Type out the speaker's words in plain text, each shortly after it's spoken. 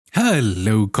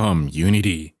Hello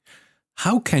community!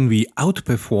 How can we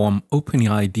outperform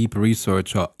OpenAI Deep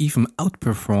Research or even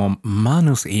outperform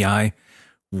Manus AI?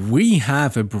 We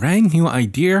have a brand new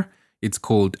idea. It's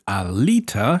called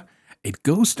ALITA. It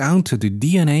goes down to the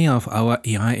DNA of our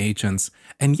AI agents.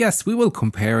 And yes, we will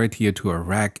compare it here to a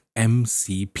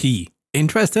RAG-MCP.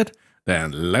 Interested?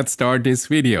 Then let's start this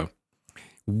video.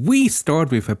 We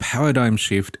start with a paradigm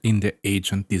shift in the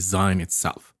agent design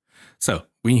itself. So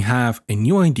we have a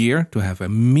new idea to have a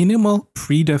minimal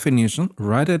predefinition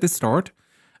right at the start,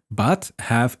 but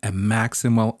have a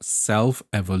maximal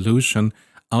self-evolution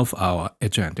of our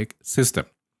agentic system.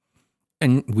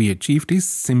 And we achieve this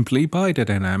simply by the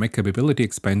dynamic capability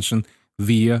expansion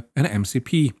via an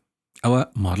MCP, our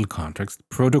model context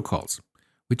protocols.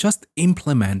 We just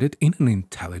implement it in an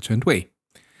intelligent way.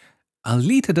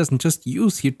 ALITA doesn't just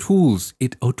use here tools,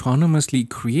 it autonomously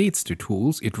creates the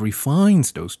tools, it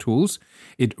refines those tools,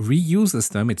 it reuses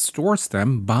them, it stores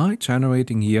them by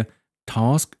generating here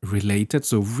task-related,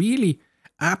 so really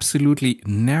absolutely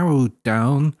narrowed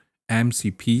down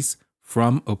MCPs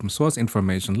from open source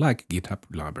information like GitHub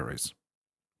libraries.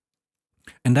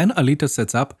 And then ALITA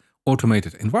sets up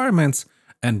automated environments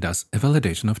and does a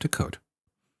validation of the code.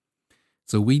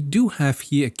 So we do have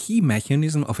here a key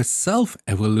mechanism of a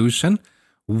self-evolution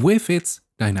with its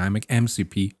dynamic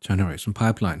MCP generation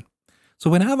pipeline. So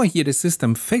whenever here the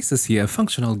system faces here a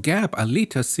functional gap,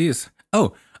 ALITA says,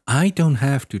 oh, I don't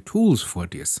have the tools for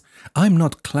this. I'm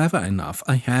not clever enough.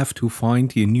 I have to find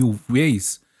here new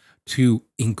ways to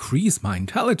increase my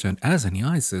intelligence as an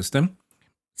AI system.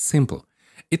 Simple.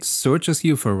 It searches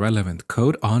here for relevant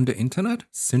code on the internet,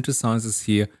 synthesizes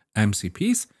here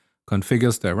MCPs,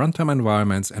 configures their runtime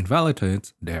environments and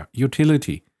validates their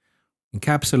utility.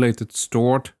 Encapsulated,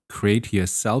 stored, create here a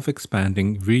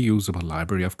self-expanding, reusable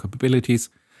library of capabilities,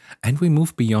 and we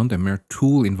move beyond a mere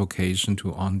tool invocation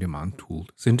to on-demand tool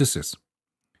synthesis.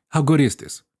 How good is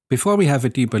this? Before we have a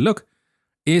deeper look,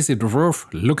 is it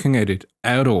worth looking at it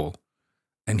at all?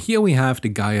 And here we have the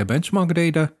Gaia benchmark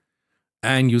data,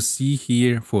 and you see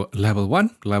here for level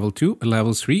 1, level 2,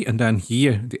 level 3, and then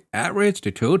here the average,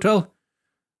 the total.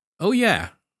 Oh yeah,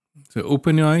 so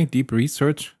OpenAI Deep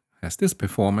Research has this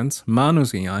performance,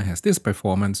 Manus AI has this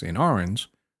performance in orange,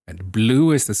 and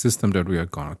blue is the system that we are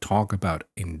going to talk about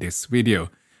in this video.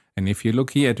 And if you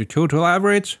look here at the total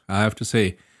average, I have to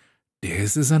say,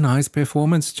 this is a nice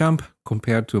performance jump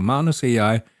compared to Manus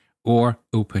AI or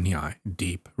OpenAI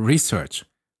Deep Research.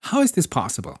 How is this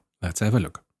possible? Let's have a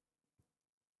look.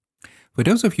 For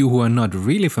those of you who are not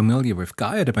really familiar with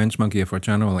Gaia, the benchmark here for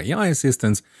general AI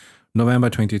assistants, November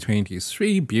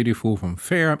 2023, beautiful from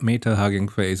FAIR, Meta, Hugging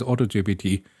Face,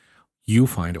 AutoGPT, you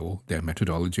find all their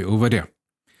methodology over there.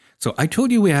 So I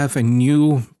told you we have a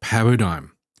new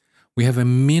paradigm. We have a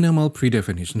minimal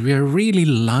predefinition. We are really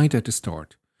light at the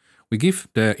start. We give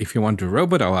if you want to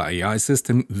robot our AI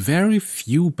system, very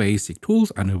few basic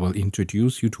tools, and I will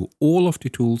introduce you to all of the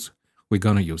tools we're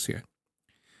going to use here.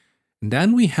 And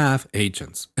then we have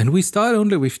agents, and we start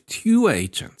only with 2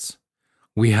 agents.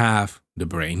 We have the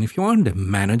brain, if you want, the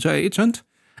manager agent,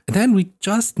 and then we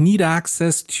just need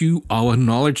access to our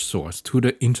knowledge source, to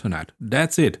the internet.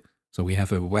 That's it. So we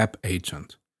have a web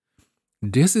agent.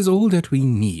 This is all that we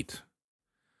need.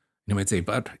 You might say,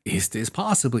 but is this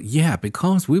possible? Yeah,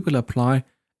 because we will apply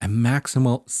a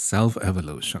maximal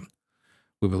self-evolution.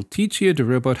 We will teach here the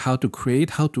robot how to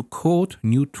create, how to code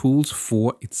new tools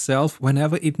for itself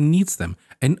whenever it needs them,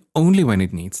 and only when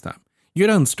it needs them. You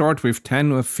don't start with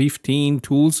 10 or 15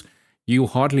 tools you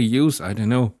hardly use, I don't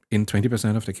know, in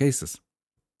 20% of the cases.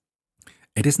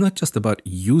 It is not just about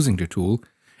using the tool,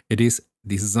 it is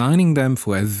designing them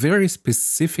for a very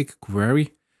specific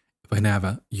query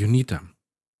whenever you need them.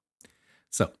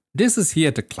 So this is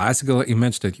here the classical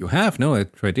image that you have, no, a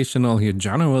traditional here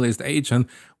generalist agent.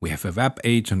 We have a web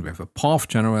agent, we have a path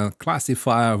general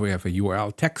classifier, we have a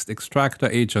URL text extractor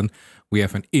agent, we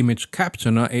have an image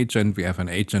captioner agent, we have an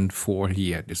agent for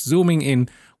here the zooming in,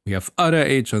 we have other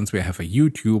agents, we have a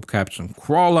YouTube caption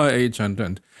crawler agent,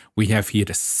 and we have here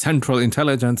the central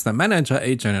intelligence, the manager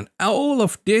agent, and all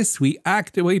of this we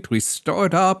activate, we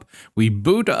start up, we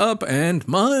boot up, and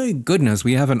my goodness,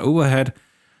 we have an overhead.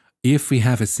 If we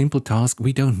have a simple task,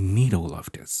 we don't need all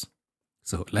of this.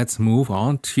 So let's move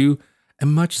on to a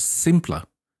much simpler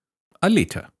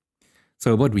ALITA.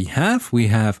 So what we have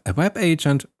a web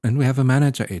agent and we have a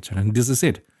manager agent, and this is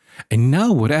it. And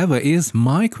now whatever is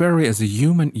my query as a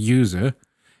human user,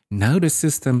 now the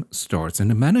system starts,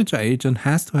 and the manager agent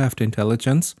has to have the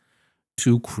intelligence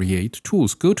to create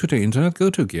tools. Go to the internet, go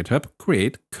to GitHub,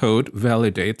 create code,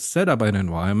 validate, set up an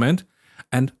environment,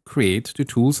 and create the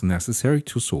tools necessary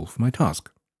to solve my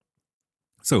task.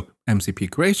 So MCP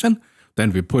creation,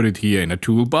 then we put it here in a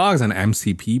toolbox, an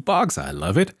MCP box, I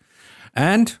love it.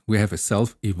 And we have a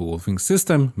self-evolving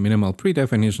system, minimal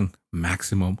predefinition,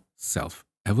 maximum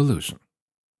self-evolution.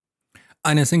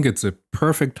 And I think it's a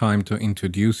perfect time to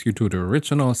introduce you to the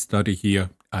original study here,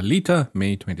 ALITA,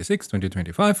 May 26,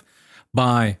 2025,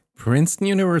 by Princeton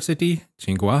University,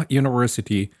 Tsinghua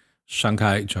University,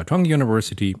 Shanghai Jiao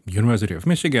University, University of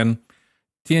Michigan,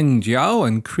 Tianjiao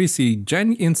and Chrissy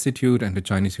Jen Institute, and the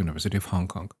Chinese University of Hong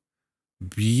Kong.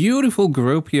 Beautiful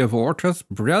group here of authors,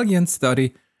 brilliant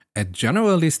study, a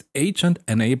generalist agent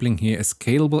enabling here a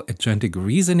scalable agentic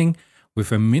reasoning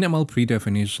with a minimal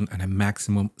predefinition and a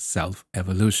maximum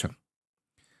self-evolution.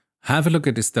 Have a look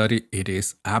at this study, it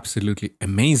is absolutely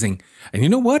amazing. And you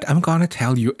know what? I'm gonna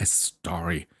tell you a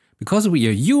story, because we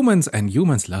are humans and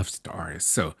humans love stories.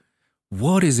 So,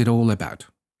 what is it all about?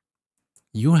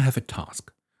 You have a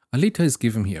task. ALITA is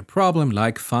given here a problem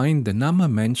like find the number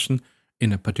mentioned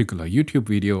in a particular YouTube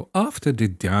video after the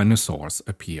dinosaurs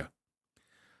appear.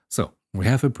 So, we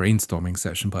have a brainstorming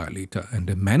session by ALITA, and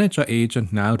the manager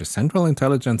agent now, the central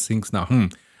intelligence, thinks now,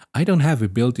 I don't have a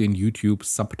built-in YouTube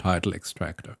subtitle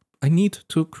extractor. I need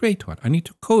to create one. I need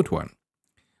to code one.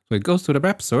 So it goes to the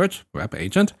web search, web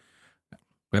agent.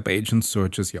 Web agent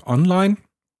searches here online,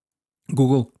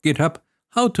 Google, GitHub,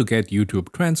 how to get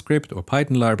YouTube transcript or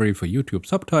Python library for YouTube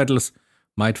subtitles.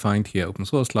 Might find here open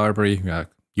source library,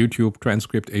 YouTube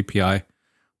transcript API.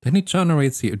 Then it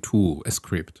generates here a tool, a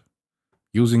script.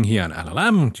 Using here an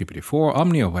LLM, GPT-4,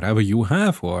 Omni, or whatever you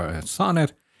have, or a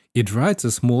Sonnet, it writes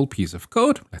a small piece of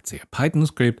code, let's say a Python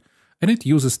script, and it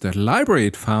uses the library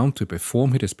it found to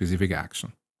perform a specific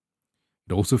action.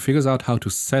 It also figures out how to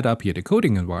set up here the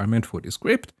coding environment for the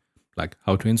script, like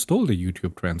how to install the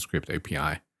YouTube transcript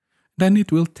API. Then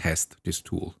it will test this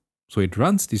tool. So it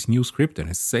runs this new script in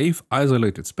a safe,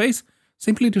 isolated space,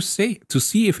 simply to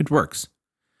see if it works.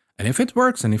 And if it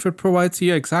works, and if it provides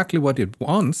here exactly what it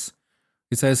wants,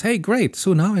 it says, hey, great,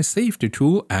 so now I saved the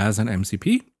tool as an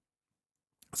MCP.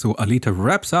 So ALITA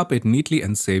wraps up it neatly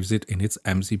and saves it in its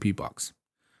MCP box.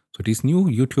 So this new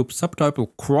YouTube subtitle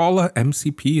crawler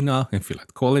MCP now, if you like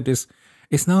to call it this,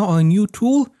 is now our new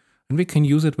tool, and we can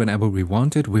use it whenever we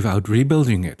want it without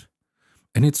rebuilding it.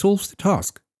 And it solves the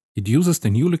task. It uses the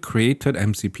newly created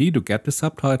MCP to get the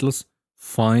subtitles,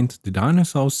 find the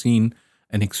dinosaur scene,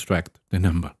 and extract the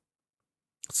number.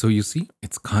 So you see,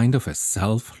 it's kind of a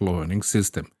self-learning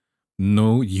system.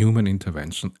 No human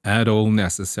intervention at all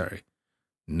necessary.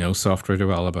 No software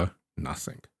developer,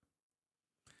 nothing.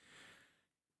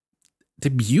 The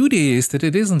beauty is that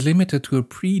it isn't limited to a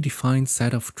predefined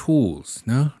set of tools,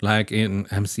 no? Like in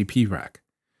MCP RAG.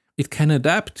 It can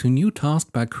adapt to new tasks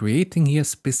by creating here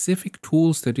specific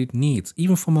tools that it needs,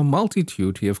 even from a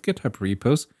multitude here of GitHub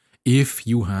repos, if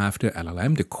you have the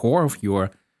LLM, the core of your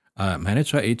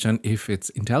manager agent, if it's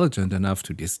intelligent enough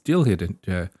to distill here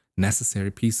the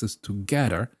necessary pieces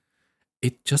together,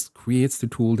 it just creates the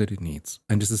tool that it needs.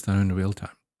 And this is done in real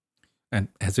time. And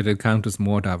as it encounters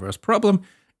more diverse problem,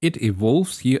 it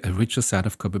evolves here a richer set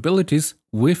of capabilities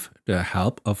with the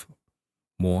help of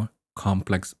more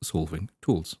complex solving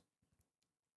tools.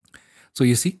 So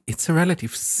you see, it's a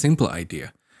relatively simple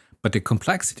idea, but the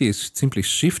complexity is simply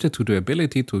shifted to the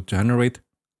ability to generate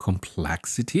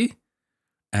complexity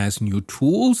as new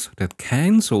tools that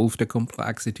can solve the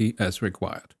complexity as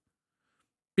required.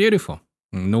 Beautiful.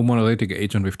 No monolithic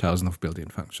agent with thousands of built-in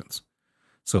functions.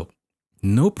 So,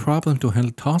 no problem to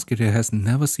handle tasks it has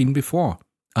never seen before.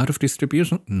 Out of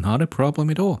distribution, not a problem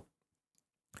at all.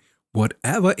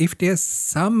 Whatever, if there's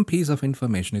some piece of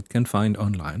information it can find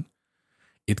online,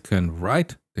 it can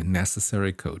write the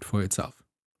necessary code for itself.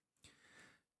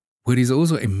 What is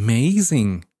also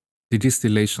amazing, the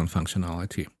distillation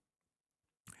functionality.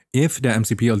 If the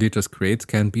MCP ALITA creates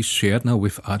can be shared now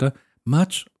with other,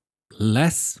 much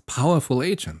less powerful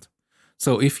agent.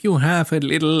 So if you have a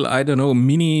little, I don't know,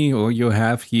 mini, or you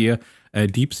have here a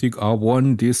DeepSeek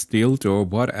R1 distilled or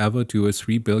whatever to a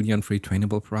 3 billion free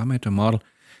trainable parameter model,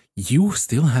 you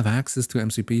still have access to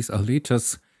MCP's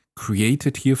ALITAs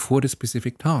created here for the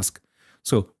specific task.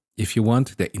 So if you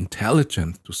want the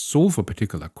intelligence to solve a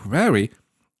particular query,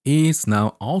 is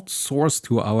now outsourced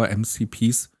to our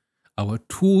MCPs, our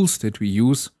tools that we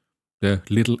use. The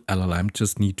little LLM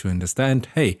just need to understand,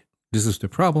 hey, this is the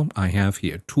problem. I have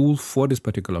here a tool for this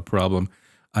particular problem.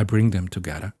 I bring them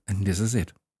together, and this is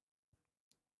it.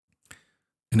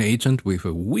 An agent with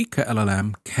a weaker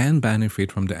LLM can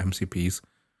benefit from the MCPs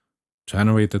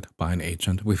generated by an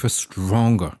agent with a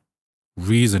stronger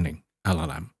reasoning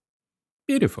LLM.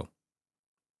 Beautiful.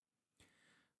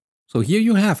 So here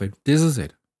you have it. This is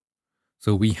it.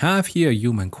 So we have here a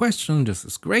human question. This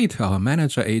is great. Our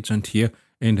manager agent here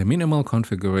in the minimal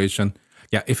configuration.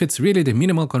 Yeah, if it's really the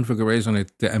minimal configuration,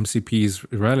 the MCP is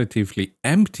relatively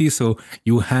empty. So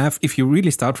you have, if you really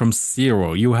start from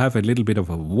 0, you have a little bit of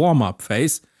a warm-up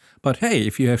phase. But hey,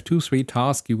 if you have 2-3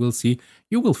 tasks, you will see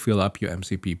you will fill up your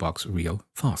MCP box real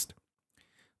fast.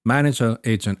 Manager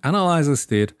agent analyzer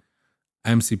state,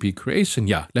 MCP creation.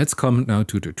 Yeah, let's come now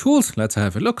to the tools. Let's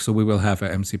have a look. So we will have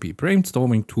an MCP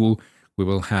brainstorming tool. We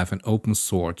will have an open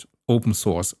source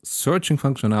searching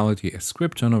functionality, a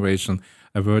script generation,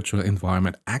 a virtual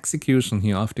environment execution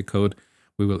here of the code.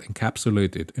 We will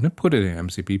encapsulate it and put it in an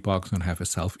MCP box and have a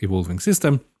self-evolving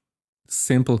system.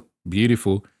 Simple,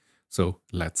 beautiful. So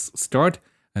let's start.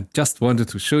 I just wanted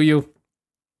to show you.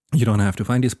 You don't have to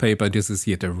find this paper. This is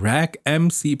here the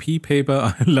RAG-MCP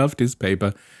paper. I love this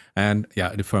paper. And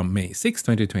yeah, from May 6,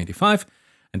 2025.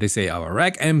 And they say our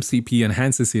RAG-MCP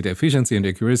enhances the efficiency and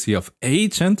accuracy of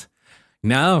agent.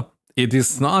 Now, it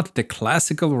is not the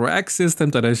classical RAG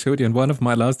system that I showed you in one of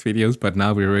my last videos, but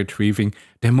now we're retrieving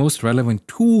the most relevant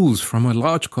tools from a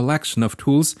large collection of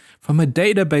tools, from a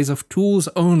database of tools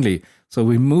only. So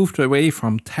we moved away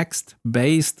from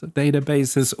text-based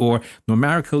databases or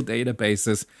numerical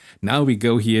databases. Now we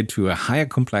go here to a higher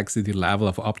complexity level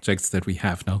of objects that we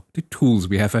have now, the tools.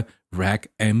 We have a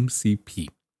RAG-MCP.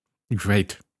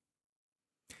 Great.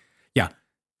 Yeah,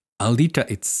 ALITA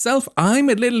itself, I'm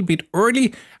a little bit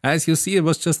early. As you see, it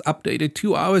was just updated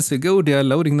 2 hours ago. They are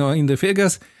loading now in the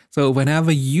figures. So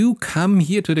whenever you come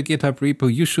here to the GitHub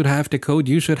repo, you should have the code.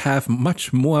 You should have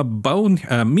much more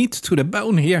meat to the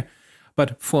bone here.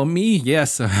 But for me,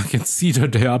 yes, I can see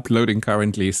that they're uploading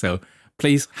currently. So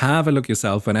please have a look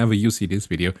yourself whenever you see this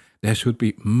video. There should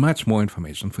be much more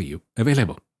information for you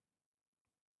available.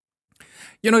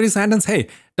 You know this sentence, hey,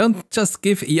 don't just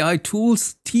give AI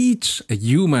tools, teach a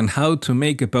human how to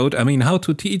make a boat. I mean, how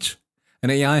to teach an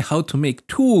AI how to make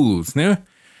tools, no?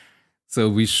 So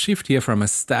we shift here from a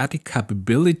static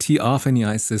capability of an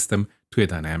AI system to a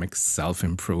dynamic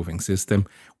self-improving system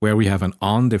where we have an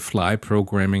on-the-fly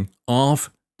programming of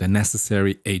the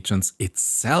necessary agents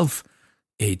itself.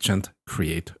 Agent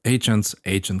create agents,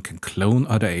 agent can clone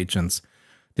other agents.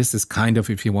 This is kind of,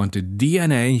 if you want, the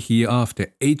DNA here of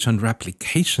the agent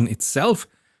replication itself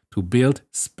to build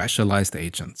specialized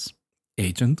agents.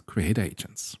 Agent create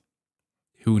agents.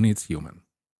 Who needs human?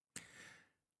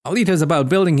 ALITA is about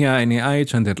building here an AI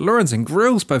agent that learns and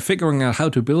grows by figuring out how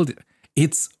to build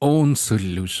its own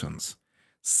solutions.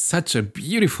 Such a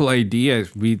beautiful idea.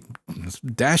 We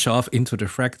dash off into the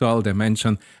fractal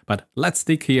dimension, but let's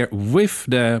stick here with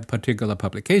the particular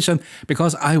publication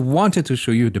because I wanted to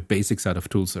show you the basic set of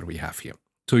tools that we have here.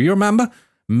 So you remember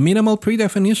minimal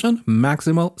predefinition,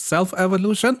 maximal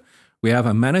self-evolution. We have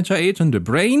a manager agent, the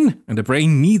brain, and the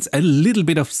brain needs a little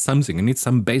bit of something. It needs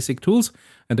some basic tools,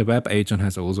 and the web agent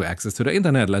has also access to the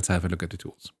internet. Let's have a look at the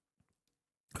tools.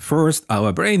 First,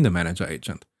 our brain, the manager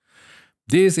agent.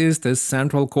 This is the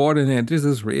central coordinate. This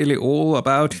is really all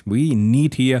about, we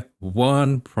need here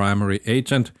one primary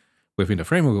agent within the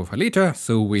framework of ALITA.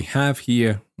 So we have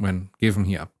here, when given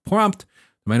here a prompt,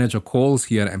 the manager calls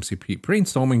here an MCP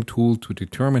brainstorming tool to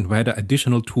determine whether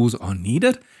additional tools are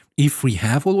needed, if we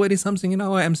have already something in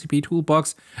our MCP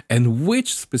toolbox, and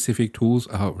which specific tools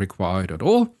are required at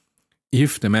all.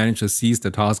 If the manager sees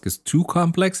the task is too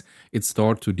complex, it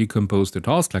starts to decompose the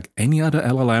task like any other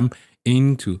LLM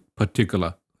into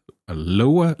particular a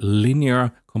lower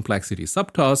linear complexity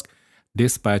subtask,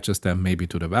 dispatches them maybe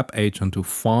to the web agent to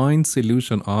find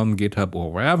solution on GitHub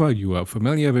or wherever you are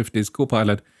familiar with this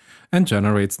copilot, and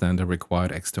generates then the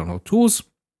required external tools.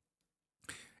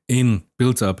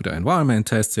 Builds up the environment,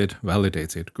 tests it,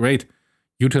 validates it. Great.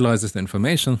 Utilizes the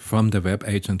information from the web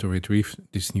agent to retrieve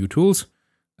these new tools.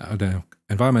 The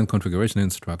environment configuration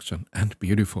instruction, and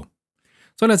beautiful.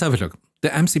 So let's have a look. The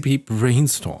MCP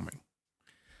brainstorming.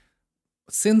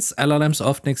 Since LLMs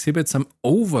often exhibit some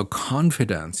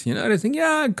overconfidence, they think,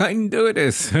 yeah, I can do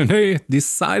this. They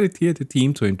decided here, the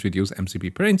team, to introduce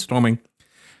MCP brainstorming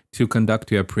to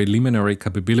conduct a preliminary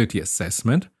capability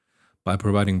assessment by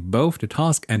providing both the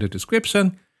task and the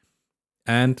description,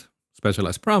 and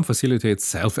specialized prompt facilitates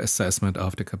self-assessment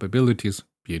of the capabilities.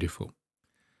 Beautiful.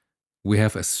 We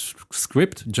have a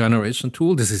script generation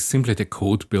tool. This is simply the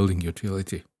code building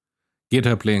utility.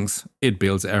 GitHub links, it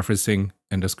builds everything,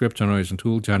 and the script generation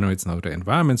tool generates now the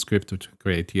environment script to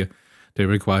create here the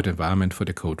required environment for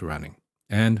the code running.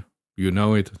 And you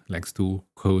know it, Lex tool,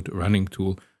 code running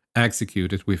tool,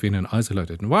 executed within an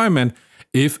isolated environment.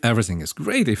 If everything is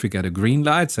great, if you get a green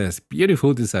light, says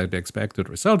beautiful, this is the expected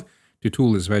result, the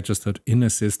tool is registered in a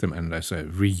system and as a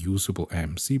reusable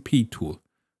MCP tool.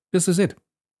 This is it.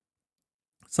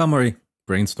 summary,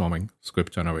 brainstorming,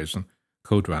 script generation,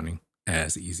 code running,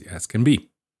 as easy as can be.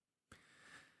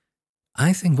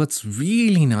 I think what's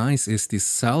really nice is this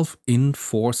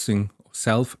self-reinforcing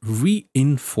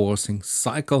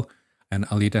cycle, and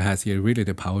ALITA has here really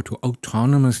the power to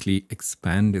autonomously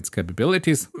expand its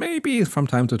capabilities. Maybe from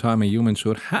time to time a human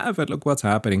should have a look what's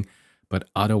happening, but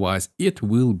otherwise it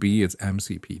will be its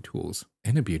MCP tools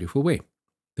in a beautiful way.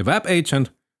 The web agent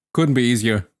couldn't be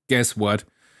easier. Guess what?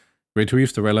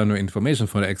 Retrieves the relevant information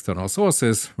from the external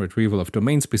sources, retrieval of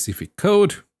domain-specific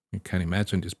code. You can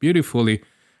imagine this beautifully.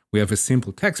 We have a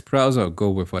simple text browser, go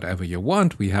with whatever you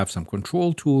want. We have some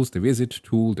control tools, the visit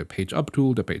tool, the page up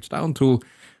tool, the page down tool.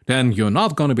 Then you're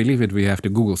not going to believe it, we have the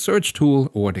Google search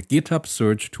tool or the GitHub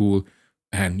search tool.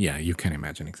 And yeah, you can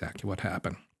imagine exactly what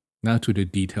happened. Now to the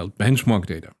detailed benchmark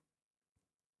data.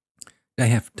 They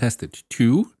have tested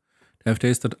two. They have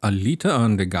tested ALITA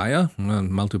on the Gaia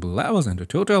on multiple levels and the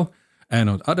total, and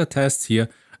on other tests here.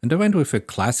 And they went with a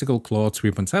classical Claude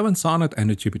 3.7 Sonnet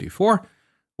and a GPT-4.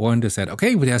 And they said,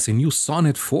 okay, there's a new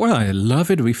Sonnet 4. I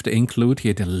love it. We have to include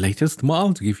here the latest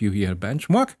model to give you here a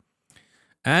benchmark.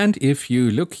 And if you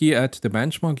look here at the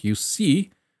benchmark, you see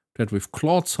that with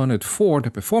Claude Sonnet 4, the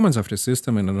performance of the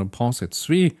system in an Composite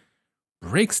 3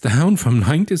 breaks down from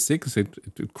 96. It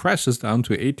crashes down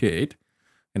to 88.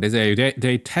 And they say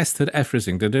they tested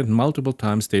everything. They did it multiple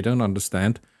times. They don't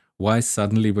understand why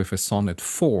suddenly with a Sonnet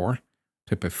 4,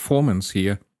 the performance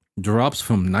here drops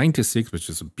from 96, which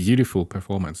is a beautiful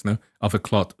performance, no, of a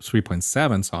Claude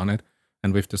 3.7 Sonnet,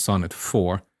 and with the Sonnet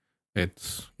 4,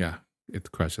 it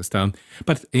crashes down.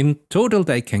 But in total,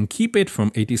 they can keep it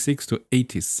from 86 to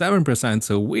 87%.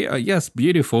 So we are, yes,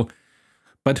 beautiful.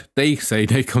 But they say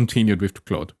they continued with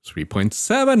Claude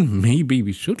 3.7. Maybe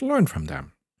we should learn from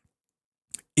them.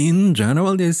 In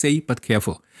general, they say, but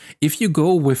careful. If you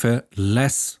go with a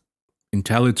less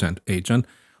intelligent agent,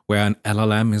 where an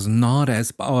LLM is not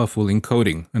as powerful in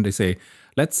coding, and they say,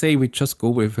 let's say we just go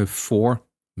with a 4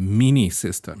 mini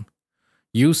system.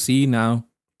 You see now,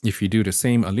 if you do the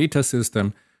same ALITA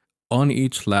system, on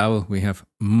each level we have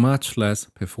much less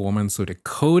performance. So the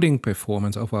coding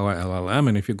performance of our LLM,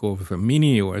 and if you go with a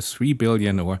mini or a 3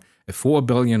 billion or a 4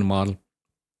 billion model,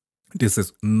 this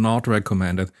is not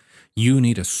recommended. You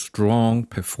need a strong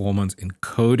performance in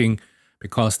coding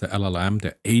because the LLM,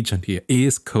 the agent here,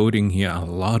 is coding here a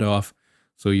lot of.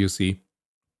 So you see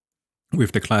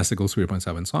with the classical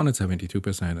 3.7 Sonnet,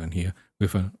 72%, and here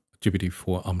with a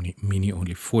GPT-4 Omni Mini,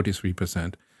 only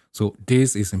 43%. So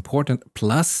this is important.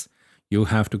 Plus, you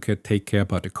have to take care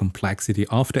about the complexity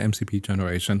of the MCP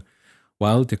generation.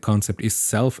 While the concept is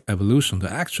self-evolution,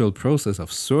 the actual process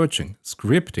of searching,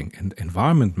 scripting, and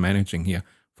environment managing here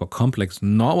for complex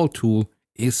novel tool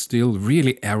is still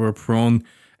really error-prone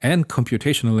and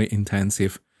computationally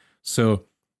intensive. So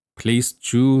please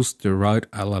choose the right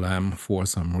LLM for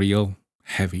some real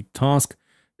heavy task.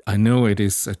 I know it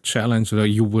is a challenge that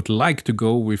you would like to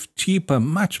go with cheaper,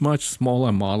 much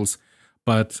smaller models,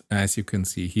 but as you can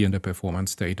see here in the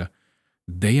performance data,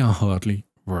 they are hardly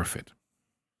worth it.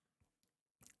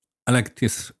 I like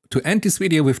this to end this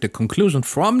video with the conclusion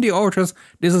from the authors.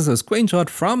 This is a screenshot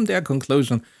from their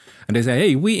conclusion. And they say,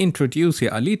 hey, we introduce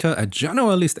here ALITA, a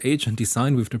generalist agent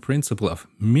designed with the principle of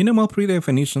minimal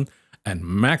predefinition and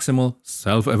maximal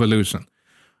self-evolution.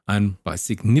 And by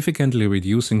significantly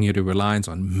reducing here the reliance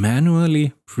on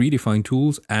manually predefined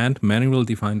tools and manual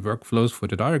defined workflows for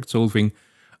the direct solving,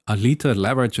 ALITA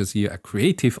leverages here a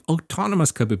creative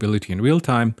autonomous capability in real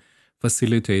time,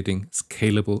 facilitating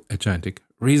scalable agentic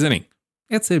reasoning.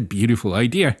 It's a beautiful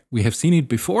idea. We have seen it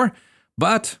before,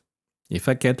 but if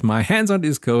I get my hands on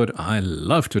this code, I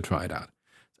love to try it out.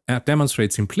 It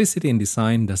demonstrates simplicity in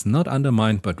design, does not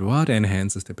undermine, but rather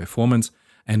enhances the performance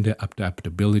and the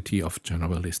adaptability of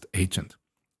generalist agent.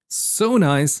 So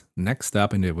nice, next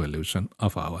step in the evolution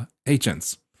of our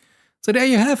agents. So there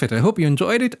you have it. I hope you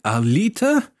enjoyed it.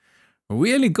 ALITA,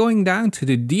 really going down to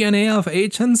the DNA of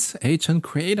agents, agent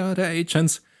creator, the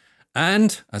agents.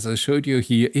 And as I showed you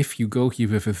here, if you go here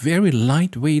with a very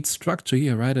lightweight structure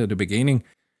here right at the beginning,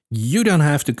 you don't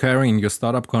have to carry in your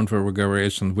startup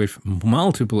configuration with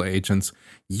multiple agents.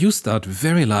 You start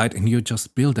very light and you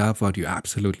just build up what you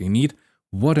absolutely need.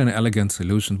 What an elegant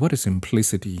solution. What a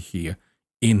simplicity here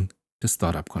in the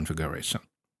startup configuration.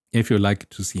 If you'd like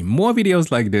to see more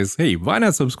videos like this, hey, why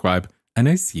not subscribe? And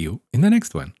I see you in the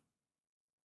next one.